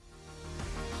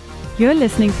You're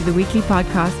listening to the weekly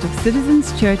podcast of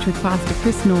Citizens Church with Pastor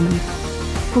Chris Norman.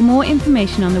 For more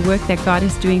information on the work that God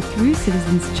is doing through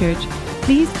Citizens Church,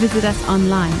 please visit us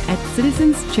online at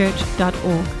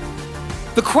citizenschurch.org.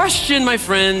 The question, my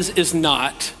friends, is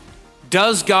not,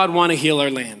 does God want to heal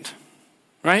our land?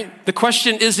 Right? The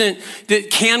question isn't that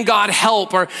can God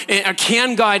help or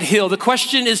can God heal? The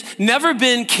question is never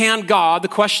been can God. The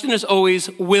question is always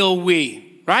will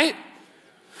we? Right?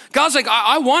 God's like,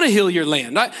 I want to heal your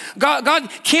land. God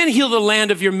can heal the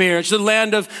land of your marriage, the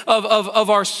land of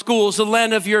our schools, the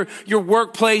land of your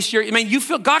workplace. You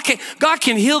feel God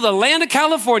can heal the land of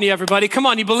California, everybody. Come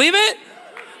on, you believe it?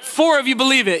 4 of you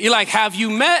believe it. You're like, have you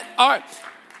met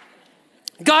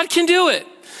God can do it.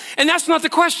 And that's not the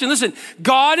question. Listen,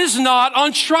 God is not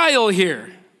on trial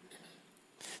here.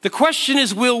 The question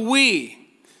is, will we?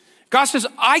 God says,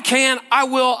 I can, I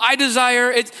will, I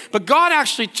desire it. But God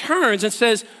actually turns and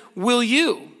says, will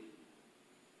you?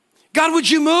 God, would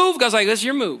you move? God's like, this is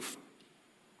your move.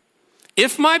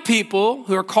 If my people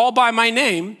who are called by my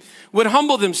name would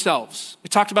humble themselves. We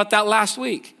talked about that last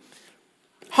week.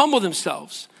 Humble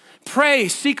themselves. Pray,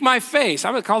 seek my face.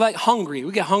 I would call that hungry.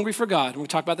 We get hungry for God. And we'll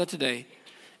talk about that today.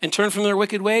 And turn from their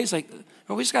wicked ways. Like,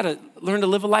 we just got to learn to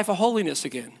live a life of holiness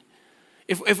again.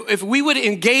 If we would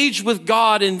engage with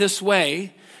God in this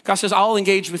way, God says, I'll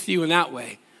engage with you in that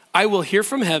way. I will hear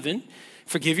from heaven,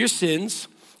 forgive your sins,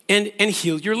 and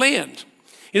heal your land.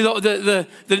 You know,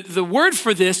 the word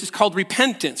for this is called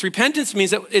repentance. Repentance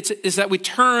means that we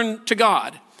turn to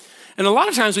God. And a lot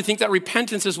of times we think that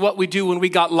repentance is what we do when we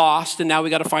got lost and now we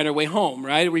got to find our way home,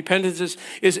 right? Repentance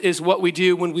is what we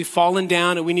do when we've fallen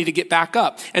down and we need to get back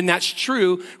up. And that's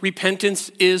true. Repentance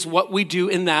is what we do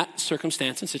in that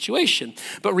circumstance and situation.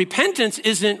 But repentance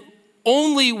isn't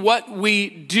only what we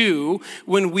do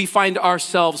when we find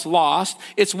ourselves lost.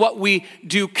 It's what we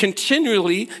do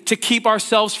continually to keep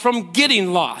ourselves from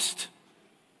getting lost.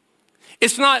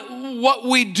 It's not what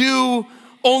we do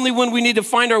only when we need to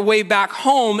find our way back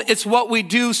home. It's what we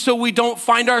do so we don't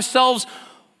find ourselves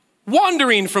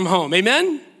wandering from home.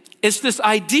 Amen? It's this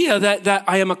idea that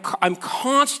I'm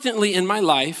constantly in my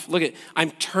life. Look at,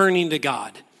 I'm turning to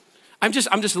God. I'm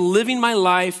just living my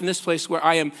life in this place where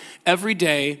I am every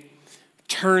day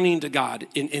turning to God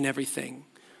in everything.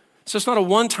 So it's not a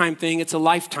one-time thing, it's a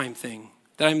lifetime thing.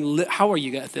 How are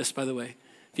you at this, by the way?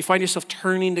 Do you find yourself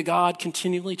turning to God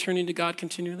continually?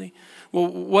 Well,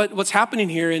 what's happening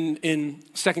here in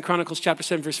 2 Chronicles chapter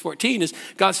 7, verse 14 is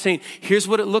God's saying, here's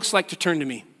what it looks like to turn to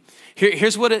me.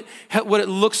 Here's what it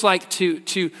looks like to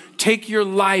take your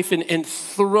life and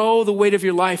throw the weight of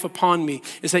your life upon me,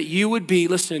 is that you would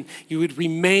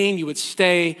remain, you would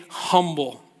stay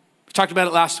humble. We talked about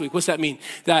it last week. What's that mean?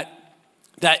 That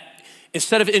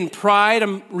instead of in pride,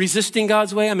 I'm resisting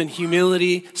God's way, I'm in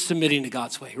humility, submitting to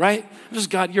God's way, right? I'm just,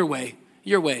 God, your way.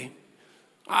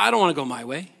 I don't want to go my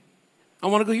way. I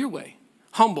want to go your way.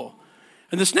 Humble.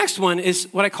 And this next one is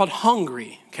what I called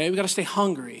hungry, okay? We got to stay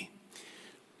hungry.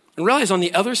 And realize on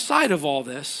the other side of all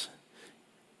this,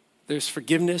 there's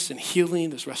forgiveness and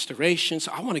healing, there's restoration.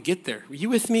 So I want to get there. Are you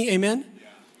with me? Amen? Yeah.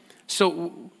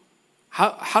 So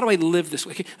how do I live this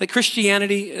way? Like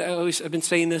Christianity, I've been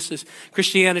saying this, is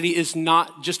Christianity is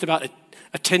not just about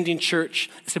attending church.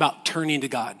 It's about turning to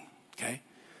God, okay?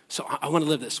 So I want to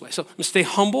live this way. So I'm going to stay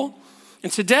humble.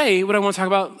 And today, what I want to talk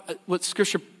about, what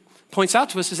Scripture points out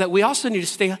to us, is that we also need to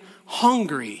stay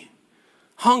hungry.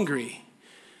 Hungry.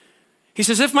 He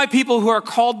says, if my people who are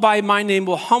called by my name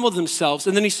will humble themselves,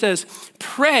 and then he says,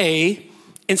 pray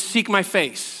and seek my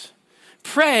face.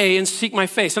 Pray and seek my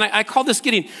face. And I call this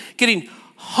getting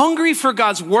hungry for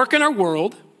God's work in our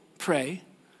world, pray,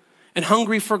 and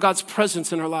hungry for God's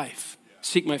presence in our life,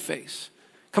 seek my face.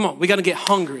 Come on, we got to get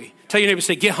hungry. Tell your neighbor,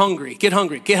 say, get hungry, get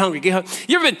hungry, get hungry, get hungry.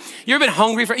 You ever been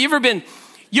hungry for, you ever been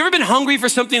hungry for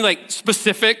something like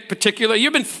specific, particular? You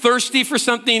ever been thirsty for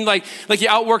something like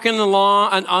you're out working in the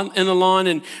lawn, and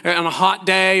on a hot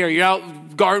day, or you're out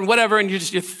garden, whatever, and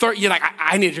you're like,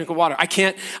 I need a drink of water. I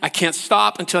can't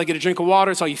stop until I get a drink of water.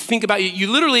 It's all you think about.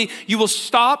 You will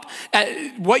stop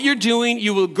at what you're doing.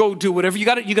 You will go do whatever you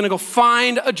got. You're going to go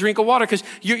find a drink of water because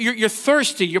you're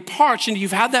thirsty, you're parched, and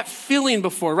you've had that feeling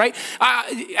before, right?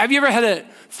 Have you ever had a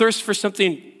thirst for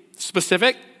something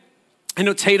specific? I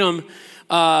know Tatum,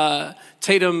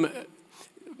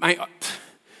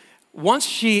 once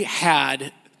she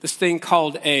had this thing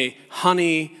called a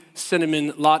honey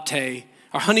cinnamon latte,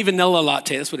 or honey vanilla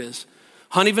latte, that's what it is.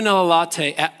 Honey vanilla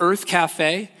latte at Earth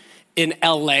Cafe in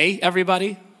LA,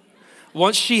 everybody.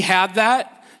 Once she had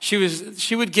that, she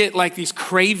would get like these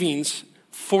cravings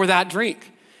for that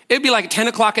drink. It'd be like 10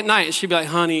 o'clock at night, and she'd be like,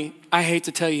 honey, I hate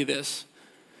to tell you this.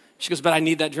 She goes, but I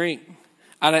need that drink.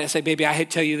 I say, baby, I hate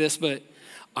to tell you this, but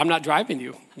I'm not driving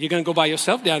you. You're going to go by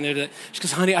yourself down there. She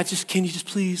goes, honey, can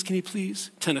you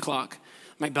please? 10 o'clock.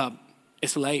 I'm like, bub,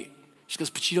 it's late. She goes,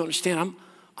 but you don't understand.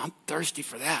 I'm thirsty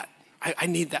for that. I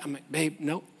need that. I'm like, babe,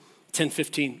 no.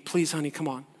 10:15, please, honey, come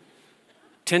on.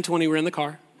 10:20, we're in the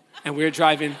car and we're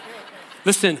driving.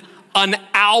 Listen, an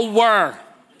hour.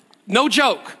 No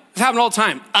joke. It's happening all the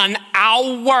time. An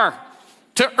hour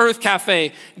to Earth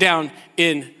Cafe down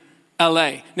in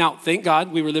LA. Now, thank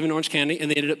God we were living in Orange County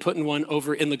and they ended up putting one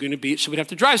over in Laguna Beach, so we'd have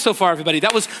to drive so far, everybody.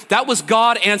 That was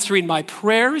God answering my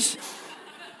prayers,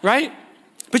 right?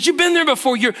 But you've been there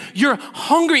before. You're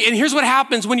hungry, and here's what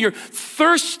happens when you're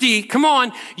thirsty. Come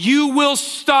on, you will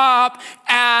stop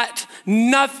at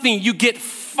nothing. You get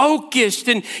focused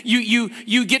and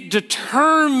you get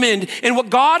determined. And what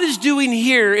God is doing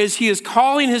here is he is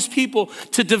calling his people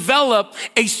to develop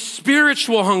a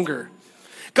spiritual hunger.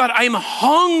 God, I am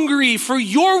hungry for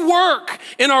your work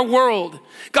in our world.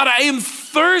 God, I am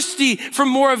thirsty for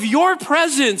more of your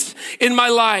presence in my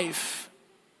life.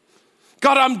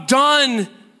 God, I'm done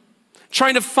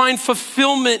trying to find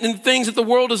fulfillment in things that the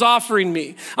world is offering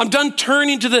me. I'm done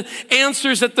turning to the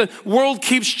answers that the world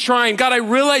keeps trying. God, I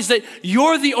realize that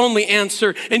you're the only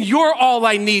answer and you're all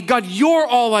I need. God, you're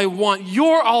all I want.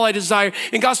 You're all I desire.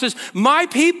 And God says, my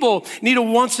people need to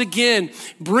once again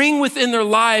bring within their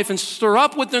life and stir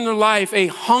up within their life a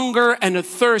hunger and a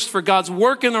thirst for God's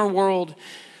work in our world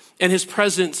and his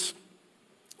presence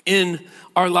in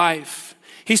our life.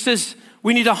 He says,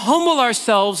 we need to humble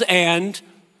ourselves and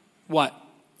what?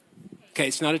 Okay,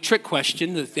 it's not a trick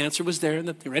question. The answer was there.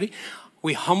 Ready?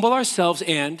 We humble ourselves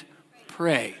and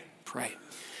pray. Pray.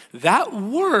 That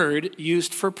word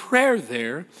used for prayer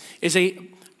there is a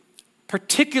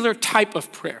particular type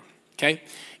of prayer, okay?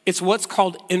 It's what's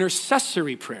called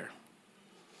intercessory prayer.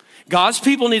 God's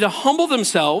people need to humble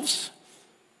themselves.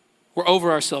 We're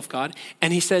over ourselves, God.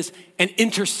 And he says, and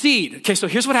intercede. Okay, so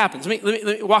here's what happens. Let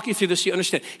me walk you through this so you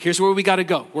understand. Here's where we got to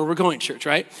go, where we're going, church,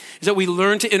 right? Is that we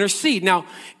learn to intercede. Now,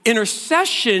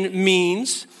 intercession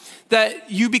means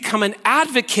that you become an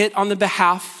advocate on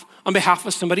behalf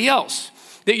of somebody else.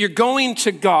 That you're going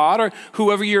to God or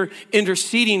whoever you're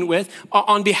interceding with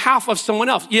on behalf of someone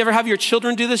else. You ever have your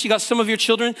children do this? You got some of your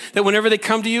children that whenever they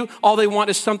come to you, all they want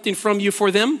is something from you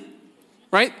for them,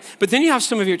 right? But then you have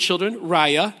some of your children,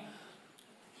 Raya,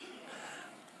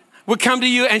 would come to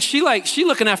you and she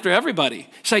looking after everybody.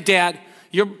 She's like, Dad,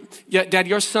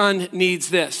 your son needs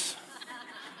this,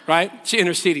 right? She's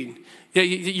interceding.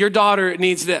 Your daughter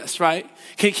needs this, right?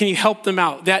 Can you help them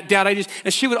out? Dad,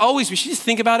 and she would always she'd just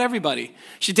think about everybody.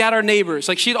 Dad, our neighbors.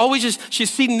 Like she'd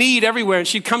see need everywhere and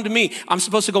she'd come to me. I'm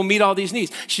supposed to go meet all these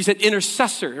needs. She's an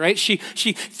intercessor, right? She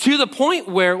to the point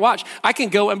where, watch, I can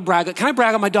go and brag. Can I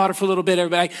brag on my daughter for a little bit,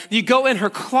 everybody? You go in her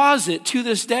closet to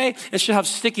this day and she'll have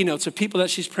sticky notes of people that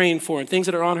she's praying for and things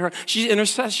that are on her. She's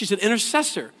an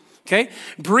intercessor. Okay,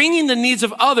 bringing the needs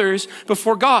of others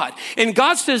before God. And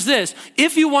God says this,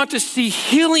 if you want to see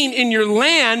healing in your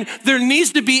land, there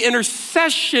needs to be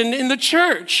intercession in the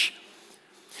church.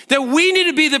 That we need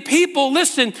to be the people,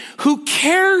 listen, who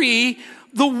carry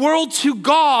the world to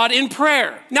God in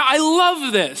prayer. Now, I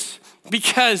love this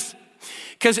because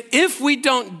if we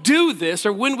don't do this,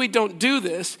 or when we don't do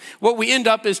this, what we end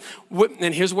up is,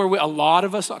 and here's where a lot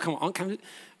of us, come on,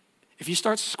 if you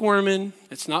start squirming,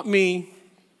 it's not me.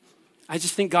 I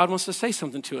just think God wants to say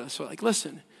something to us. So like,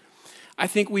 listen, I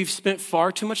think we've spent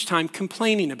far too much time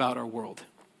complaining about our world.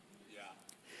 Yeah.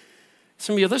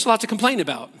 Some of you, there's a lot to complain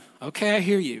about. Okay, I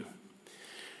hear you.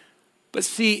 But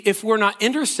see, if we're not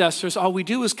intercessors, all we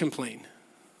do is complain.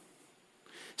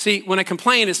 See, when I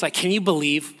complain, it's like, can you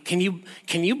believe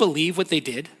what they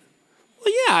did?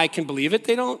 Well, yeah, I can believe it.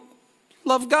 They don't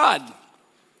love God.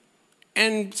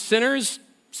 And sinners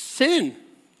sin.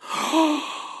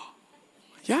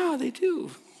 Yeah, they do.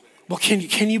 Well, can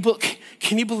you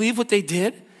believe what they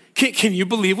did? Can you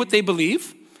believe what they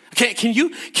believe? Can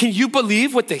you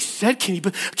believe what they said? Can you?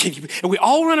 And we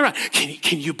all run around.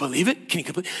 Can you believe it?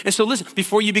 And so listen,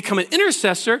 before you become an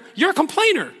intercessor, you're a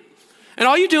complainer. And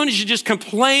all you're doing is you're just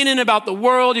complaining about the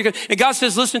world. And God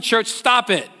says, listen, church, stop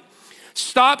it.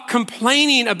 Stop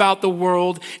complaining about the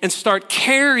world and start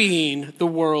carrying the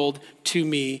world to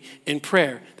me in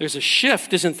prayer. There's a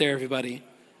shift, isn't there, everybody?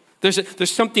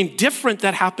 There's something different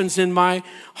that happens in my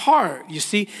heart. You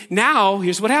see, now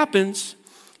here's what happens.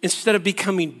 Instead of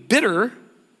becoming bitter,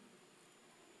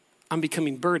 I'm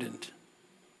becoming burdened.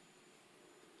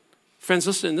 Friends,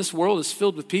 listen, this world is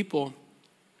filled with people,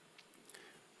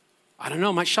 I don't know,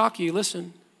 it might shock you,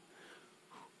 listen,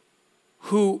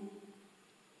 who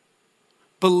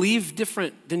believe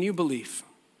different than you believe.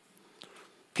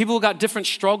 People who got different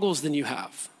struggles than you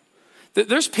have.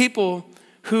 There's people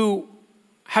who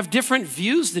have different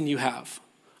views than you have.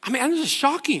 I mean, this is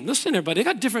shocking. Listen, everybody, they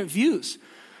got different views.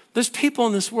 There's people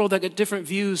in this world that get different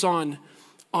views on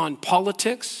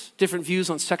politics, different views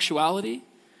on sexuality,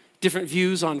 different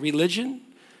views on religion.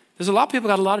 There's a lot of people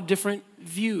got a lot of different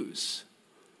views.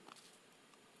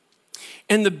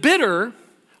 And the bitter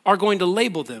are going to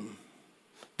label them.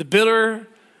 The bitter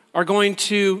are going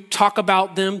to talk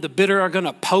about them. The bitter are going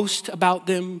to post about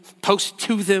them, post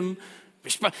to them.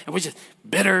 And we're just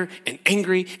bitter and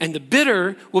angry. And the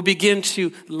bitter will begin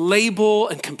to label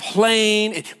and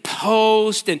complain and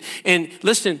post and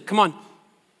listen, come on.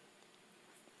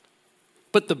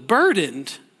 But the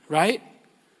burdened, right,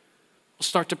 will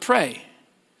start to pray.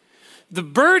 The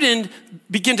burdened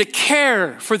begin to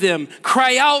care for them,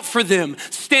 cry out for them,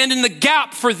 stand in the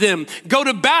gap for them, go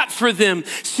to bat for them,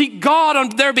 seek God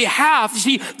on their behalf.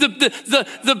 See,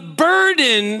 the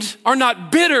burdened are not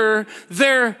bitter,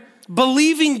 they're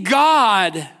believing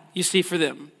God, you see, for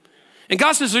them. And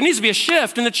God says there needs to be a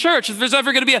shift in the church if there's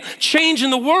ever going to be a change in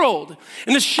the world.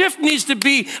 And the shift needs to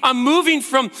be, I'm moving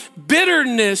from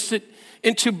bitterness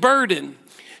into burden.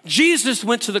 Jesus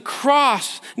went to the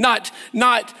cross, not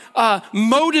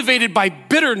motivated by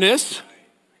bitterness.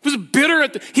 He was bitter.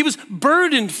 He was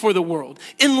burdened for the world.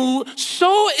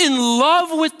 So in love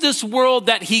with this world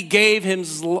that he gave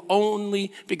his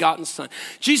only begotten son.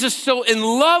 Jesus so in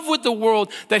love with the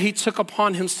world that he took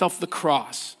upon himself the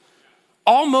cross.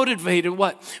 All motivated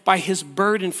what? By his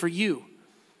burden for you.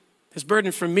 His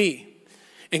burden for me.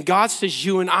 And God says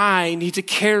you and I need to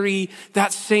carry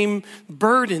that same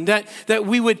burden, that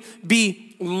we would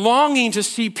be longing to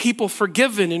see people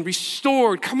forgiven and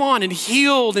restored, come on, and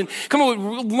healed, and come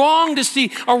on, we long to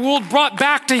see our world brought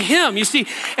back to him, you see.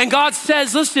 And God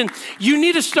says, listen, you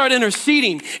need to start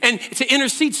interceding. And to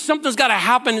intercede, something's got to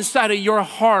happen inside of your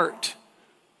heart.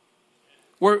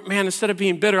 Where, man, instead of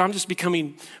being bitter, I'm just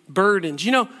becoming burdened.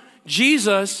 You know,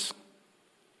 Jesus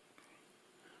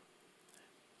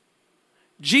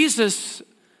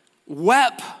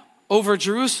wept over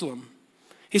Jerusalem.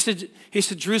 He said,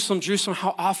 Jerusalem, Jerusalem,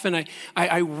 how often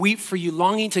I weep for you,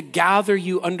 longing to gather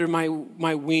you under my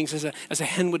wings as a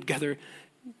hen would gather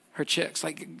her chicks.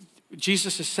 Like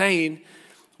Jesus is saying,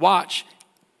 watch,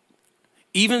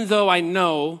 even though I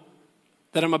know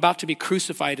that I'm about to be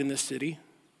crucified in this city,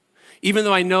 even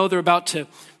though I know they're about to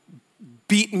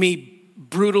beat me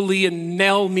brutally and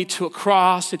nail me to a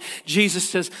cross. And Jesus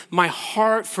says, my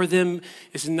heart for them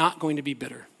is not going to be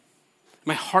bitter.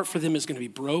 My heart for them is going to be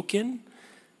broken.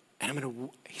 And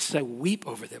he said, I weep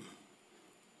over them.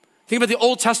 Think about the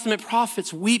Old Testament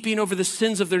prophets weeping over the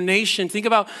sins of their nation. Think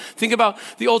about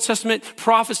the Old Testament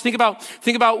prophets. Think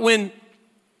about when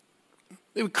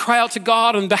they would cry out to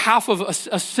God on behalf of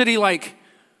a city like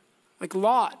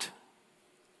Lot,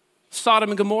 Sodom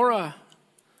and Gomorrah.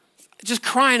 Just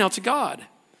crying out to God.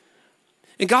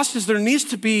 And God says there needs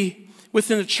to be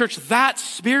within the church that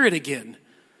spirit again.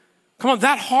 Come on,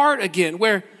 that heart again,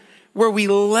 where we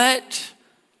let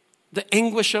the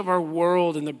anguish of our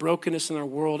world and the brokenness in our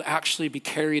world actually be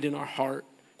carried in our heart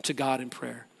to God in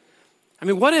prayer. I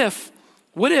mean, what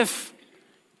if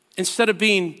instead of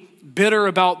being bitter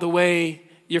about the way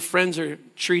your friends are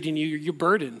treating you, you're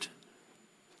burdened?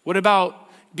 What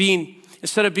about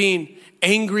instead of being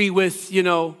angry with,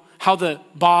 how the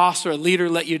boss or a leader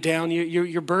let you down,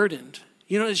 you're burdened.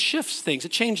 It shifts things. It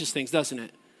changes things, doesn't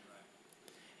it?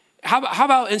 How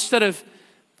about instead of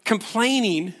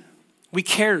complaining, we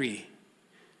carry,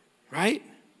 right?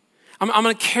 I'm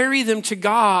going to carry them to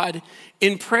God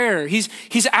in prayer. He's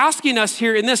asking us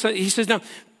here in this. He says, no,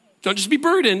 don't just be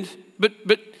burdened,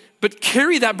 but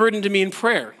carry that burden to me in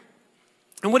prayer.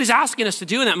 And what he's asking us to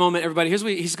do in that moment, everybody, here's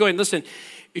what he's going, listen,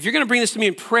 if you're going to bring this to me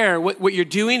in prayer, what you're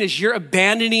doing is you're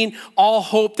abandoning all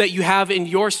hope that you have in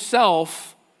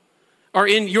yourself or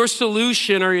in your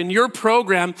solution or in your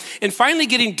program and finally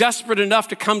getting desperate enough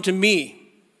to come to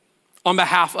me on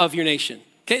behalf of your nation.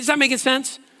 Okay, is that making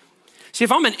sense? See,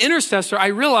 if I'm an intercessor, I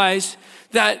realize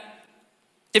that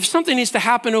if something needs to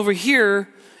happen over here,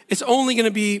 it's only going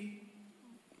to be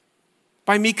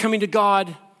by me coming to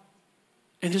God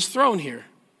and his throne here.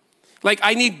 Like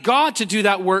I need God to do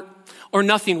that work or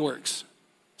nothing works.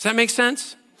 Does that make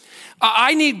sense?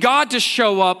 I need God to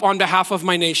show up on behalf of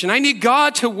my nation. I need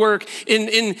God to work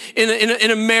in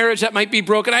a marriage that might be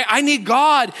broken. I need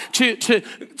God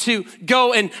to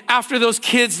go and after those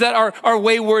kids that are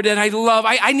wayward and I love.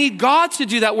 I need God to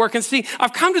do that work. And see,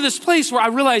 I've come to this place where I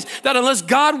realize that unless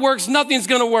God works, nothing's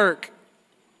going to work.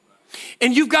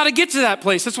 And you've got to get to that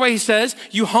place. That's why he says,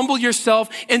 you humble yourself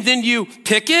and then you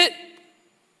pick it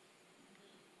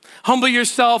Humble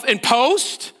yourself and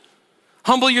post.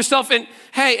 Humble yourself and,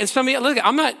 hey, and some of you, look,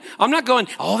 I'm not going,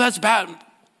 oh, that's bad.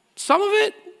 Some of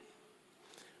it.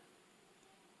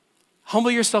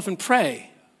 Humble yourself and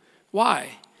pray.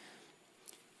 Why?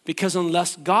 Because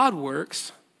unless God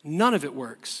works, none of it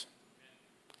works.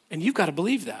 And you've got to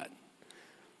believe that.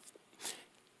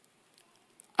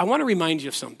 I want to remind you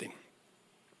of something.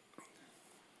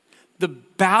 The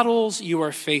battles you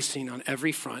are facing on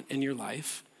every front in your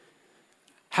life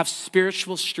have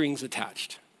spiritual strings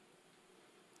attached.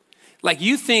 Like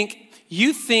you think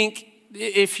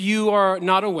if you are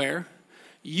not aware,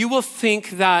 you will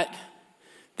think that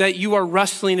you are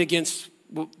wrestling against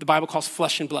what the Bible calls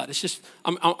flesh and blood. It's just,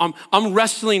 I'm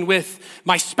wrestling with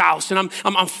my spouse, and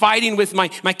I'm fighting with my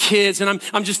kids, and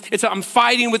I'm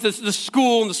fighting with the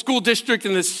school and the school district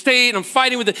and the state, and I'm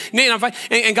fighting with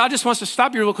and God just wants to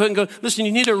stop you real quick and go, listen,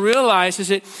 you need to realize,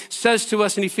 as it says to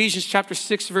us in Ephesians chapter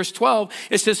 6, verse 12,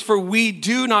 it says, for we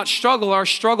do not struggle. Our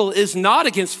struggle is not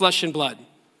against flesh and blood.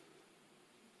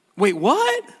 Wait,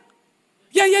 what?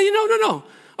 Yeah, no.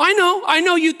 I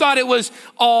know you thought it was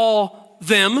all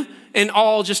them and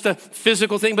all just a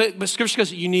physical thing, but scripture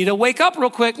goes, you need to wake up real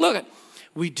quick. Look,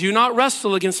 we do not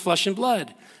wrestle against flesh and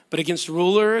blood, but against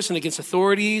rulers and against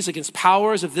authorities, against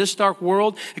powers of this dark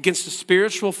world, against the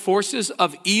spiritual forces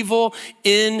of evil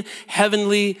in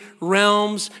heavenly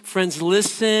realms. Friends,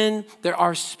 listen, there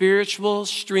are spiritual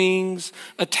strings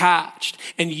attached,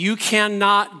 and you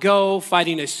cannot go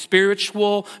fighting a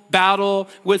spiritual battle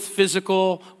with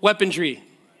physical weaponry.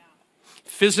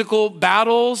 Spiritual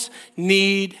battles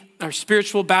need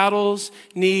spiritual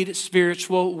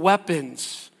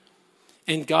weapons.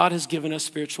 And God has given us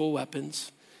spiritual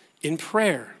weapons in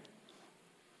prayer.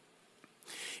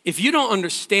 If you don't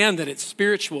understand that it's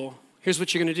spiritual, here's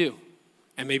what you're going to do.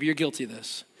 And maybe you're guilty of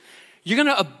this. You're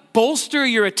going to bolster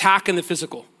your attack in the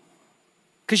physical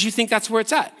because you think that's where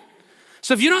it's at.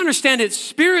 So if you don't understand it's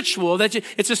spiritual, that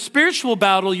it's a spiritual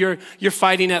battle you're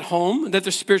fighting at home, that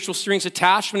there's spiritual strings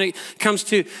attached when it comes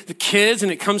to the kids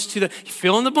and it comes to the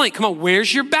fill in the blank. Come on,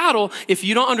 where's your battle? If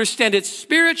you don't understand it's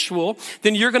spiritual,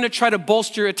 then you're going to try to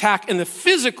bolster your attack in the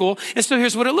physical. And so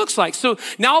here's what it looks like. So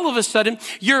now all of a sudden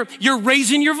you're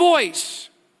raising your voice.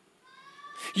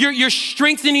 You're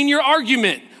strengthening your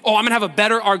argument. Oh, I'm going to have a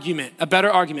better argument.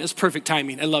 It's perfect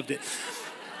timing. I loved it.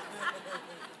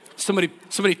 Somebody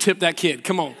tip that kid.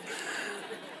 Come on.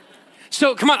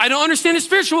 So come on, I don't understand it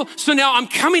spiritual. So now I'm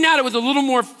coming at it with a little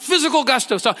more physical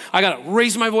gusto. So I got to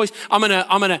raise my voice. I'm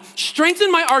gonna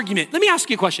strengthen my argument. Let me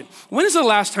ask you a question. When is the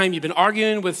last time you've been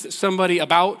arguing with somebody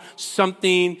about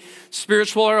something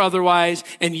spiritual or otherwise,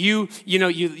 and you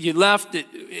left it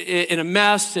in a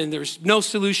mess and there's no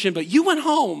solution, but you went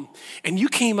home and you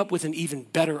came up with an even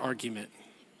better argument?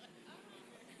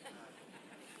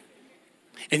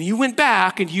 And you went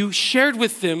back and you shared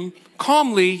with them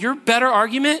calmly your better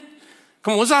argument.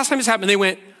 Come on, when was the last time this happened? They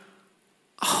went,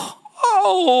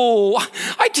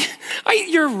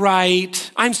 you're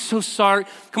right. I'm so sorry.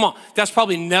 Come on, that's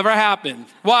probably never happened.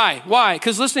 Why?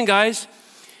 Because listen, guys,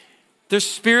 there's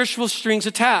spiritual strings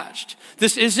attached.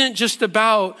 This isn't just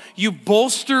about you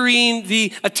bolstering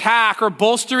the attack or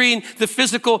bolstering the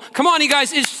physical. Come on, you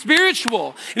guys, it's spiritual.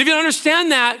 And if you don't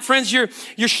understand that, friends, you're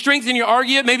strengthening your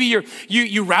argument. Maybe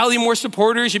you rally more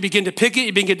supporters. You begin to picket.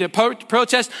 You begin to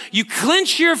protest. You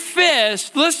clench your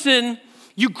fist. Listen,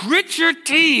 you grit your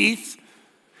teeth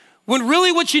when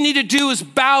really what you need to do is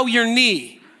bow your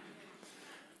knee.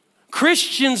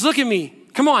 Christians, look at me.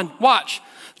 Come on, watch.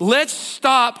 Let's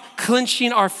stop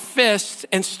clenching our fists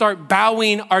and start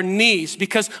bowing our knees,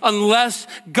 because unless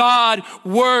God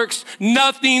works,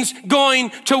 nothing's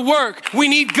going to work. We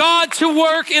need God to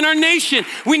work in our nation.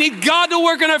 We need God to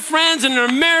work in our friends and in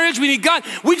our marriage. We need God.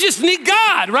 We just need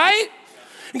God, right?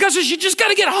 And God says, you just got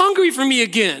to get hungry for me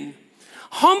again.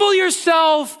 Humble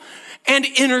yourself and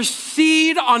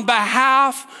intercede on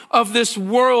behalf of this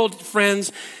world,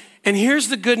 friends. And here's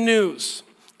the good news,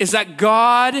 is that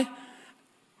God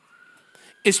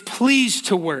is pleased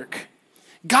to work.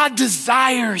 God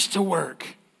desires to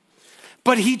work,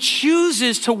 but he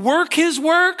chooses to work his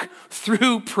work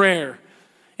through prayer.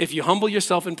 If you humble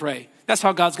yourself and pray, that's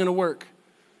how God's gonna work.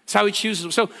 That's how he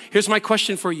chooses. So here's my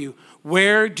question for you.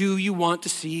 Where do you want to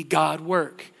see God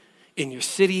work? In your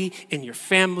city, in your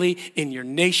family, in your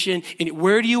nation?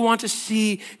 Where do you want to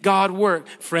see God work?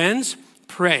 Friends,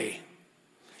 pray.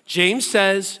 James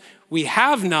says, we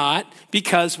have not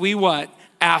because we what?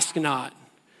 Ask not.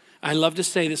 I love to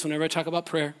say this whenever I talk about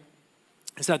prayer,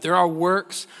 is that there are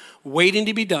works waiting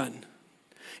to be done.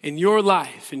 in your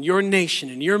life, in your nation,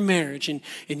 in your marriage, in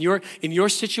your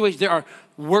situation, there are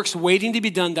works waiting to be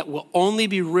done that will only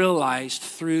be realized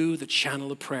through the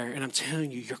channel of prayer. And I'm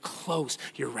telling you, you're close.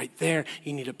 You're right there.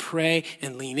 You need to pray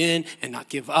and lean in and not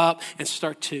give up and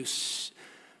start to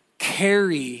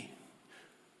carry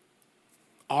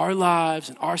our lives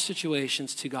and our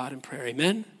situations to God in prayer.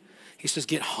 Amen? He says,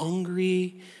 get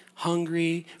hungry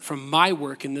from my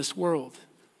work in this world.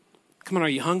 Come on, are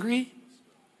you hungry?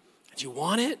 Do you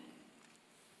want it?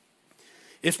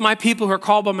 If my people who are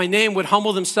called by my name would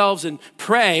humble themselves and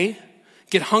pray,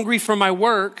 get hungry for my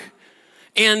work,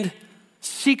 and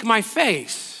seek my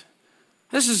face.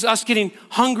 This is us getting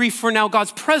hungry for now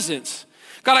God's presence.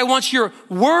 God, I want your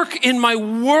work in my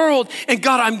world. And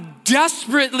God, I'm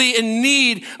desperately in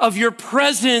need of your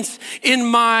presence in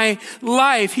my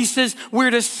life. He says we're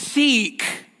to seek.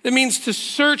 It means to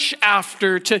search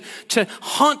after, to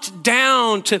hunt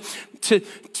down, to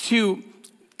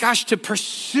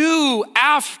pursue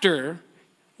after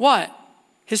what?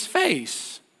 His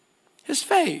face. His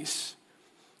face.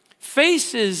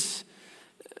 Faces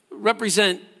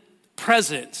represent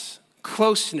presence,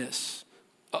 closeness,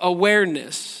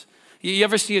 awareness. You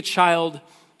ever see a child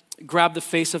grab the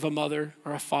face of a mother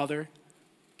or a father?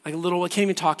 Like a little, I can't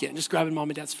even talk yet, just grabbing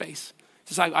mom and dad's face.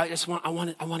 I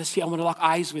want to see, I want to lock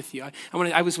eyes with you.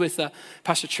 I was with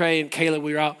Pastor Trey and Kayla.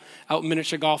 We were out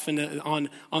miniature golfing on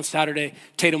Saturday.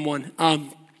 Tatum won.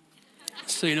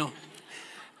 So you know,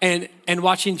 and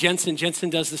watching Jensen. Jensen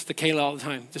does this to Kayla all the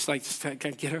time, just to kind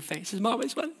of get her face. She says, "Mom,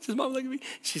 Mom, look at me."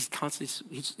 She's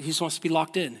constantly. He just wants to be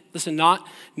locked in. Listen, not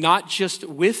just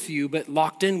with you, but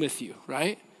locked in with you,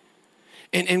 right?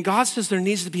 And God says there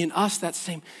needs to be in us that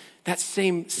same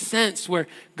sense where,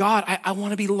 God, I want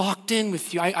to be locked in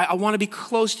with you. I want to be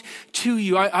close to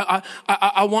you.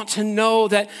 I want to know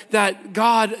that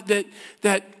God, that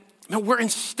we're in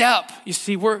step. You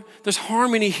see, there's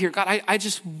harmony here. God, I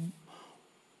just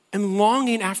am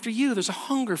longing after you. There's a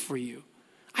hunger for you.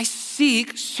 I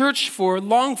seek, search for,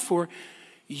 long for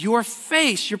your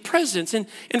face, your presence. And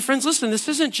friends, listen, this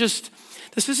isn't just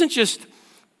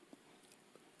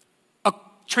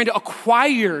trying to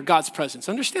acquire God's presence.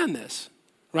 Understand this,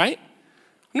 right?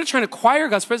 I'm not trying to acquire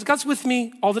God's presence. God's with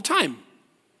me all the time.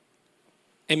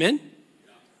 Amen?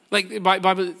 Like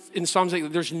Bible in Psalms,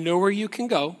 there's nowhere you can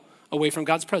go away from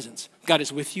God's presence. God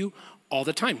is with you all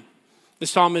the time. The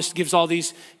psalmist gives all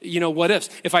these, what ifs.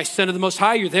 If I ascend to the Most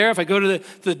High, you're there. If I go to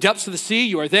the depths of the sea,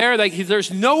 you are there. There's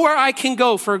nowhere I can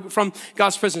go from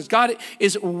God's presence. God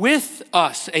is with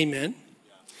us. Amen?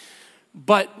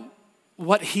 But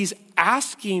what he's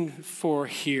asking for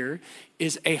here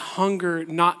is a hunger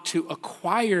not to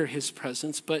acquire his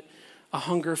presence, but a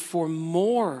hunger for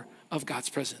more of God's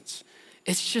presence.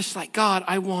 It's just like, God,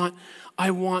 I want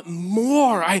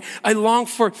more. I long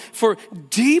for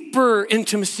deeper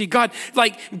intimacy. God,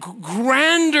 like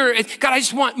grander. God, I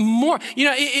just want more.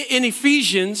 In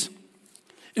Ephesians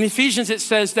it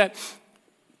says that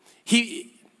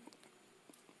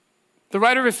the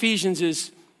writer of Ephesians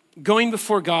is going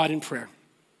before God in prayer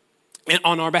and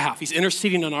on our behalf. He's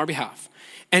interceding on our behalf.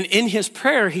 And in his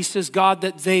prayer, he says, God,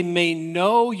 that they may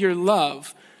know your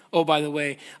love. Oh, by the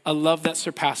way, a love that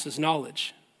surpasses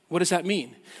knowledge. What does that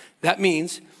mean? That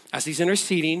means, as he's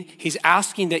interceding, he's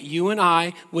asking that you and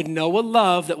I would know a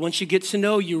love that once you get to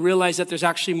know, you realize that there's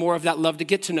actually more of that love to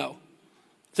get to know.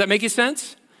 Does that make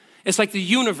sense? It's like the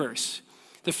universe.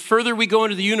 The further we go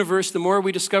into the universe, the more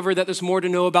we discover that there's more to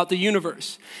know about the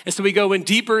universe. And so we go in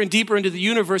deeper and deeper into the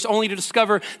universe only to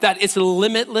discover that it's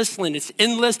limitless and it's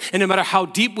endless. And no matter how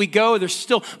deep we go, there's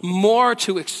still more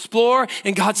to explore.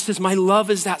 And God says, my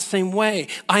love is that same way.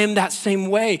 I am that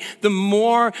same way. The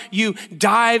more you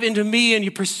dive into me and you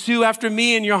pursue after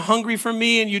me and you're hungry for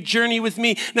me and you journey with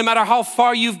me, no matter how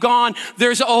far you've gone,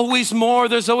 there's always more.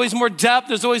 There's always more depth.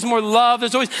 There's always more love.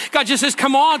 God just says,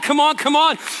 come on.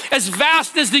 As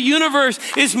vast as the universe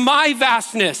is my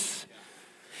vastness.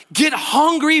 Get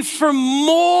hungry for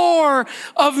more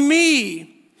of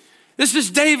me. This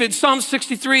is David, Psalm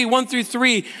 63,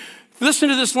 1-3. Listen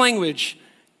to this language.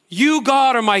 You,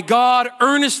 God, are my God.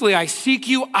 Earnestly I seek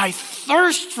you. I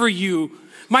thirst for you.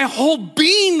 My whole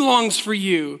being longs for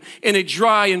you in a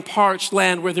dry and parched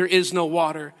land where there is no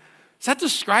water. Does that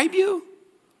describe you?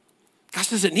 God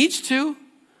says it needs to.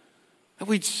 That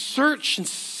we'd search and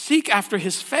seek after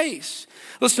his face.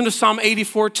 Listen to Psalm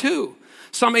 84:2.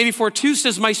 Psalm 84:2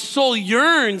 says, my soul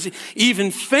yearns, even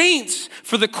faints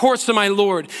for the courts of my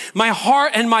Lord. My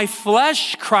heart and my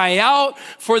flesh cry out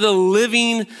for the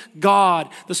living God.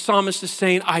 The psalmist is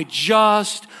saying, I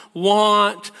just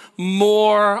want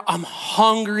more. I'm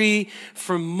hungry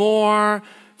for more.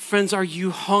 Friends, are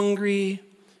you hungry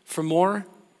for more?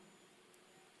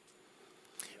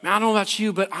 Man, I don't know about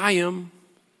you, but I am.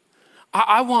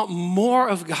 I want more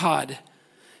of God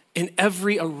in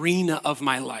every arena of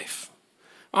my life.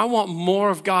 I want more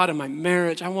of God in my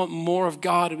marriage. I want more of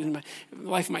God in my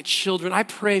life, my children. I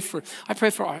pray for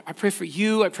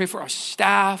you. I pray for our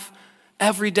staff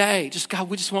every day. Just God,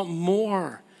 we just want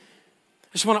more.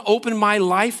 I just want to open my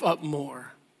life up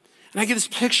more. And I get this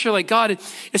picture like, God,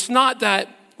 it's not that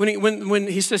when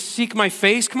he says, seek my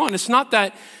face, come on, it's not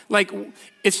that, like,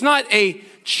 it's not a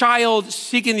child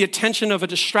seeking the attention of a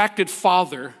distracted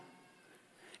father.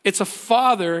 It's a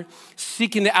father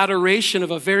seeking the adoration of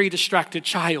a very distracted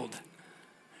child.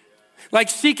 Like,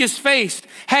 seek his face.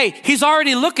 Hey, he's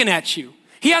already looking at you.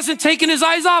 He hasn't taken his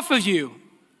eyes off of you.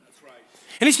 That's right.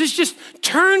 And he says, just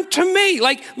turn to me,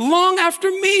 like long after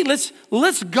me.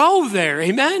 Let's go there,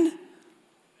 amen?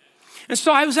 And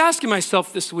so I was asking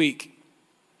myself this week,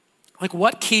 like,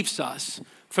 what keeps us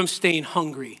from staying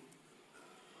hungry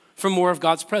for more of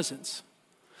God's presence?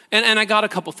 And I got a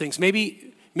couple things.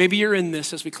 Maybe you're in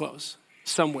this as we close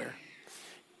somewhere.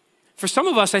 For some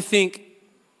of us, I think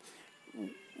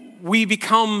we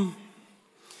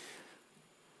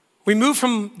move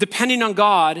from depending on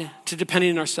God to depending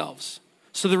on ourselves.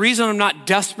 So the reason I'm not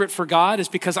desperate for God is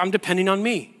because I'm depending on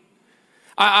me.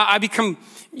 I become,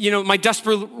 my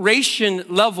desperation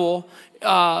level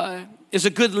is a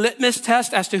good litmus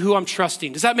test as to who I'm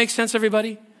trusting. Does that make sense,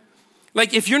 everybody?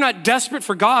 Like, if you're not desperate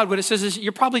for God, what it says is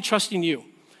you're probably trusting you.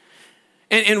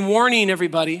 And warning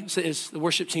everybody, as the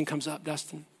worship team comes up,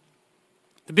 Dustin.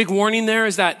 The big warning there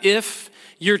is that if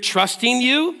you're trusting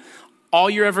you, all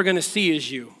you're ever gonna see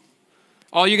is you.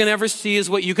 All you're gonna ever see is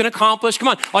what you can accomplish. Come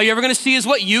on, all you're ever gonna see is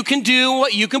what you can do,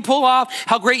 what you can pull off,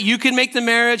 how great you can make the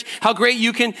marriage, how great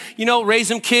you can, raise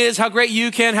them kids, how great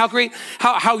you can,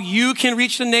 how you can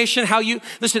reach the nation,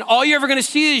 listen, all you're ever gonna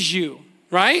see is you,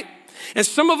 right? And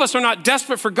some of us are not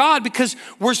desperate for God because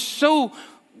we're so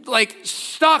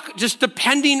stuck just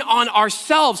depending on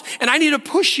ourselves. And I need to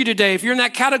push you today, if you're in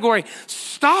that category,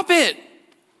 stop it.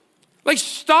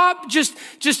 Stop just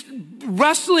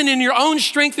wrestling in your own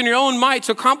strength and your own might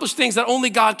to accomplish things that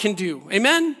only God can do.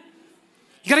 Amen?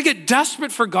 You got to get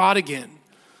desperate for God again.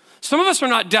 Some of us are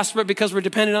not desperate because we're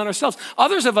dependent on ourselves.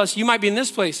 Others of us, you might be in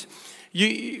this place.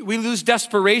 We lose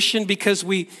desperation because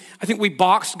I think we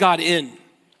box God in.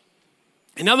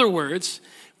 In other words,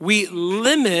 we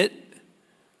limit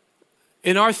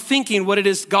in our thinking what it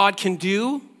is God can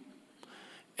do,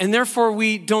 and therefore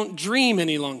we don't dream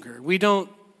any longer. We don't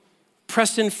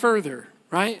press in further,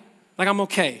 right? Like, I'm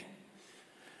okay.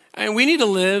 And we need to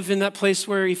live in that place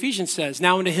where Ephesians says,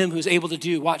 now unto him who's able to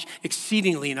do, watch,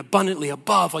 exceedingly and abundantly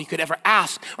above all you could ever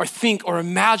ask or think or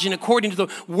imagine, according to the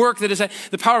work that is at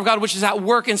the power of God, which is at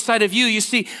work inside of you. You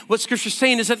see, what scripture's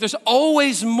saying is that there's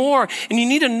always more, and you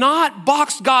need to not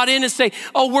box God in and say,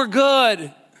 oh, we're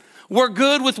good. We're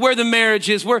good with where the marriage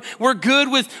is. We're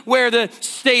good with where the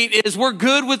state is. We're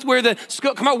good with where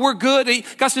we're good.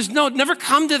 God says, no, never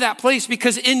come to that place,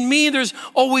 because in me there's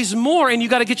always more, and you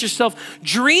got to get yourself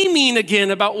dreaming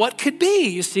again about what could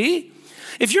be, you see?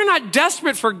 If you're not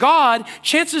desperate for God,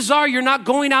 chances are you're not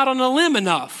going out on a limb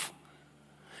enough.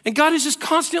 And God is just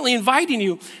constantly inviting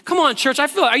you. Come on, church,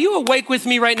 are you awake with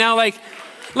me right now?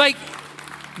 Like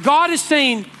God is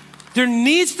saying, there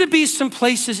needs to be some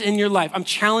places in your life. I'm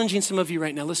challenging some of you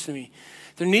right now. Listen to me.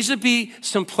 There needs to be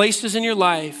some places in your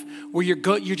life where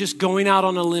you're just going out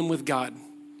on a limb with God.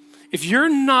 If you're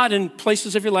not in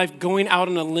places of your life going out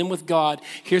on a limb with God,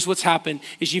 here's what's happened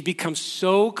is you've become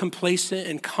so complacent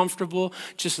and comfortable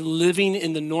just living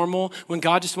in the normal when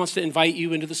God just wants to invite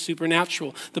you into the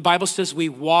supernatural. The Bible says we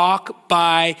walk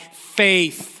by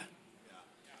faith.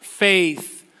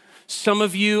 Faith. Some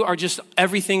of you are just,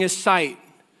 everything is sight.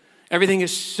 Everything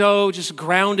is so just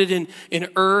grounded in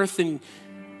earth, and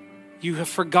you have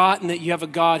forgotten that you have a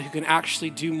God who can actually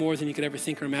do more than you could ever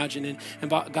think or imagine. And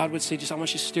God would say, I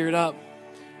want you to stir it up.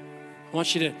 I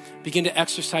want you to begin to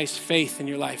exercise faith in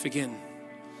your life again.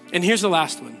 And here's the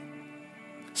last one.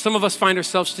 Some of us find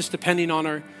ourselves just depending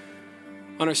on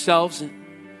ourselves. And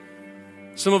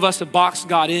some of us have boxed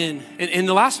God in. And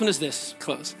the last one is this,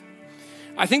 close.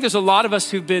 I think there's a lot of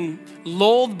us who've been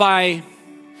lulled by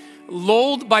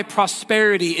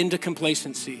prosperity into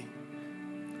complacency.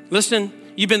 Listen,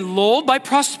 you've been lulled by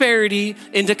prosperity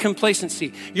into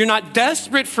complacency. You're not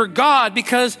desperate for God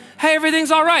because, hey,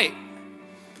 everything's all right.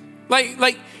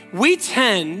 Like we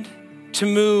tend to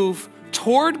move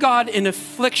toward God in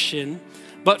affliction,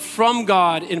 but from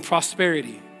God in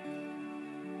prosperity.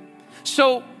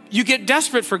 So you get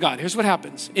desperate for God. Here's what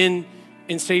happens. In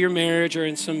in, say, your marriage or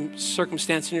in some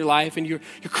circumstance in your life, and you're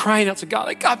crying out to God,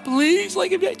 like, God, please,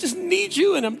 like, I just need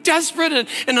you, and I'm desperate, and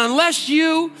unless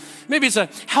you, maybe it's a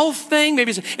health thing,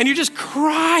 and you're just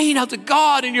crying out to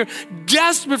God, and you're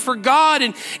desperate for God,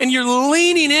 and you're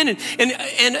leaning in,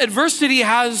 and adversity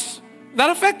has that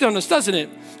effect on us, doesn't it?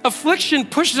 Affliction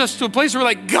pushes us to a place where we're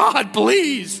like, God,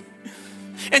 please.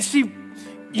 And see,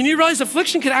 you need to realize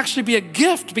affliction could actually be a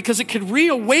gift because it could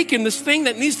reawaken this thing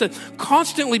that needs to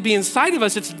constantly be inside of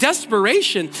us. It's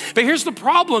desperation. But here's the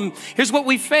problem. Here's what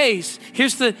we face.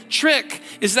 Here's the trick,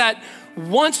 is that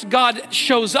once God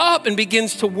shows up and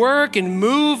begins to work and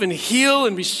move and heal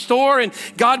and restore, and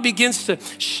God begins to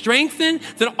strengthen,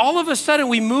 then all of a sudden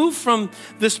we move from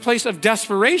this place of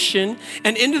desperation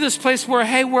and into this place where,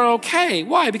 hey, we're okay.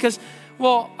 Why? Because,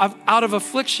 well, I'm out of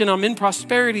affliction, I'm in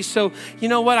prosperity. So you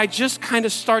know what? I just kind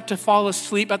of start to fall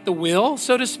asleep at the wheel,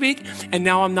 so to speak. And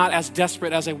now I'm not as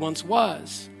desperate as I once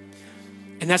was.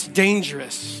 And that's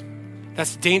dangerous.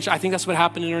 That's dangerous. I think that's what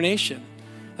happened in our nation.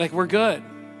 Like, we're good.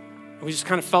 We just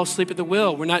kind of fell asleep at the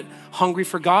wheel. We're not hungry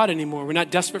for God anymore. We're not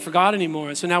desperate for God anymore.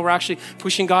 And so now we're actually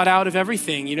pushing God out of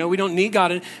everything. You know, we don't need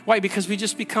God. Why? Because we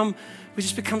just become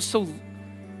so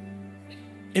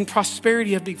in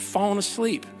prosperity of being fallen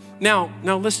asleep. Now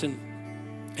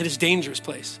listen, it is a dangerous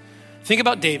place. Think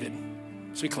about David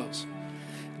as we close.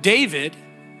 David,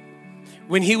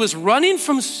 when he was running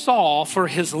from Saul for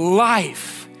his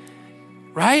life,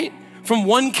 right? From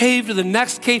one cave to the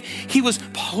next cave, he was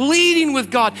pleading with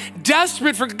God,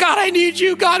 desperate for God, I need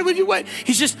you, God, would you wait?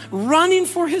 He's just running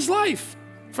for his life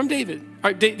from David. All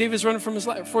right, David's running for his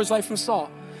life from Saul.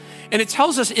 And it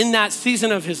tells us in that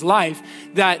season of his life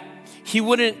that he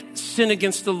wouldn't sin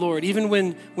against the Lord. Even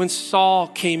when Saul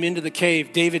came into the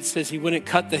cave, David says he wouldn't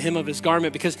cut the hem of his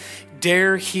garment because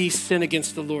dare he sin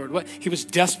against the Lord. What? He was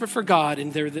desperate for God,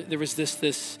 and there was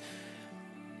this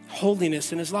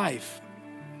holiness in his life.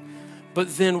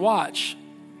 But then watch,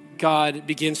 God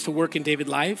begins to work in David's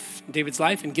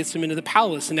life and gets him into the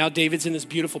palace. And now David's in this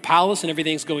beautiful palace and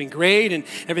everything's going great and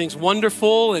everything's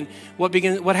wonderful. And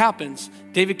what happens?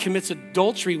 David commits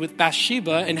adultery with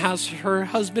Bathsheba and has her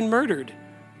husband murdered.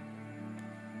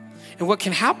 And what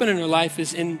can happen in our life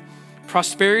is in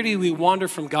prosperity, we wander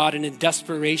from God, and in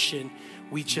desperation,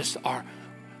 we just are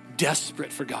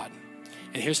desperate for God.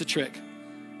 And here's the trick,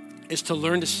 is to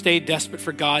learn to stay desperate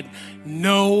for God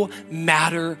no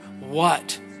matter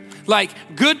what. Like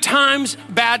good times,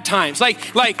 bad times. Like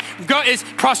it's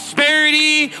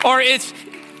prosperity or it's,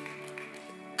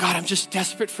 God, I'm just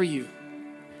desperate for you.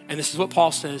 And this is what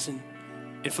Paul says in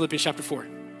Philippians chapter 4.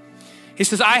 He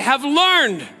says, I have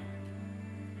learned.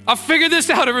 I've figured this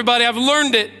out, everybody. I've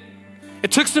learned it.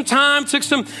 It took some time, took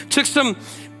some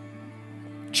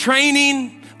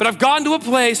training, but I've gotten to a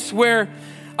place where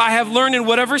I have learned in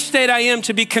whatever state I am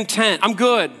to be content. I'm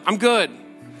good.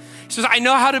 He says, I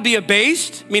know how to be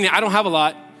abased, meaning I don't have a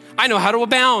lot. I know how to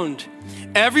abound.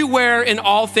 Everywhere in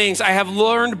all things, I have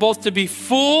learned both to be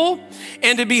full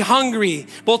and to be hungry,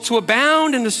 both to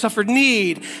abound and to suffer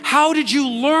need. How did you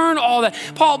learn all that?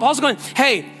 Paul's going,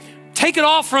 hey, take it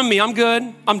all from me. I'm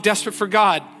good. I'm desperate for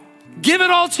God. Give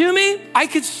it all to me. I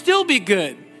could still be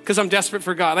good because I'm desperate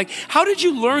for God. Like, how did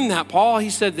you learn that, Paul? He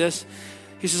said this.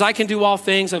 He says, I can do all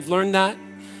things. I've learned that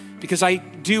because I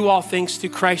do all things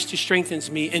through Christ who strengthens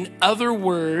me. In other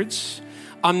words,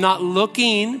 I'm not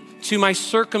looking to my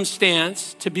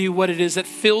circumstance to be what it is that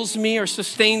fills me or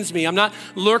sustains me. I'm not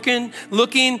looking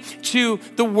to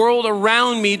the world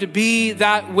around me to be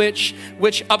that which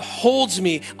upholds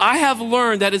me. I have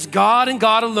learned that it's God and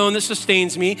God alone that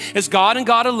sustains me. It's God and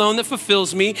God alone that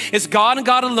fulfills me. It's God and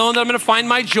God alone that I'm going to find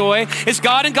my joy. It's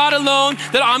God and God alone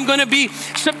that I'm going to be.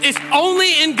 It's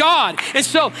only in God. And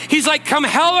so he's like, come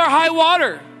hell or high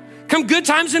water, come good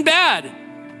times and bad,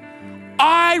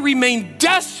 I remain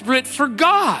desperate for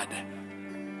God.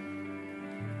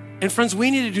 And friends,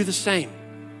 we need to do the same.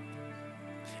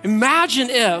 Imagine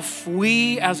if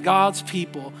we as God's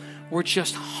people were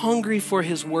just hungry for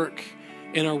his work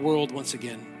in our world once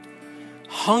again.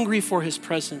 Hungry for his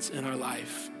presence in our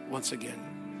life once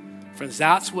again. Friends,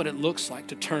 that's what it looks like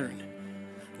to turn.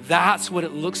 That's what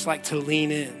it looks like to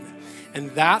lean in. And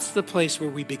that's the place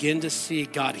where we begin to see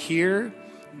God hear,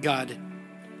 God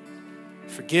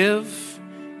forgive,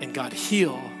 and God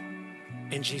heal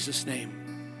in Jesus'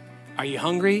 name. Are you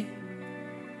hungry?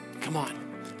 Come on.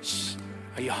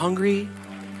 Are you hungry?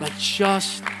 Let's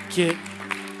just get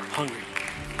hungry.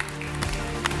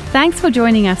 Thanks for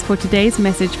joining us for today's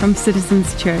message from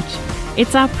Citizens Church.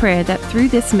 It's our prayer that through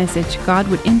this message, God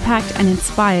would impact and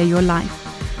inspire your life.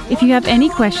 If you have any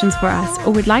questions for us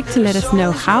or would like to let us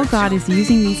know how God is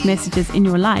using these messages in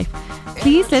your life,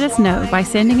 please let us know by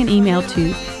sending an email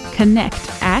to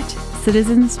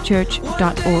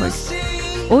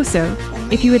connect@citizenschurch.org. Also,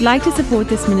 if you would like to support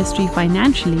this ministry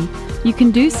financially, you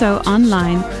can do so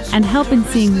online and help in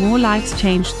seeing more lives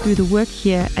changed through the work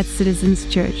here at Citizens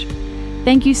Church.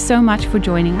 Thank you so much for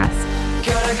joining us.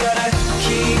 Gotta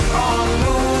keep on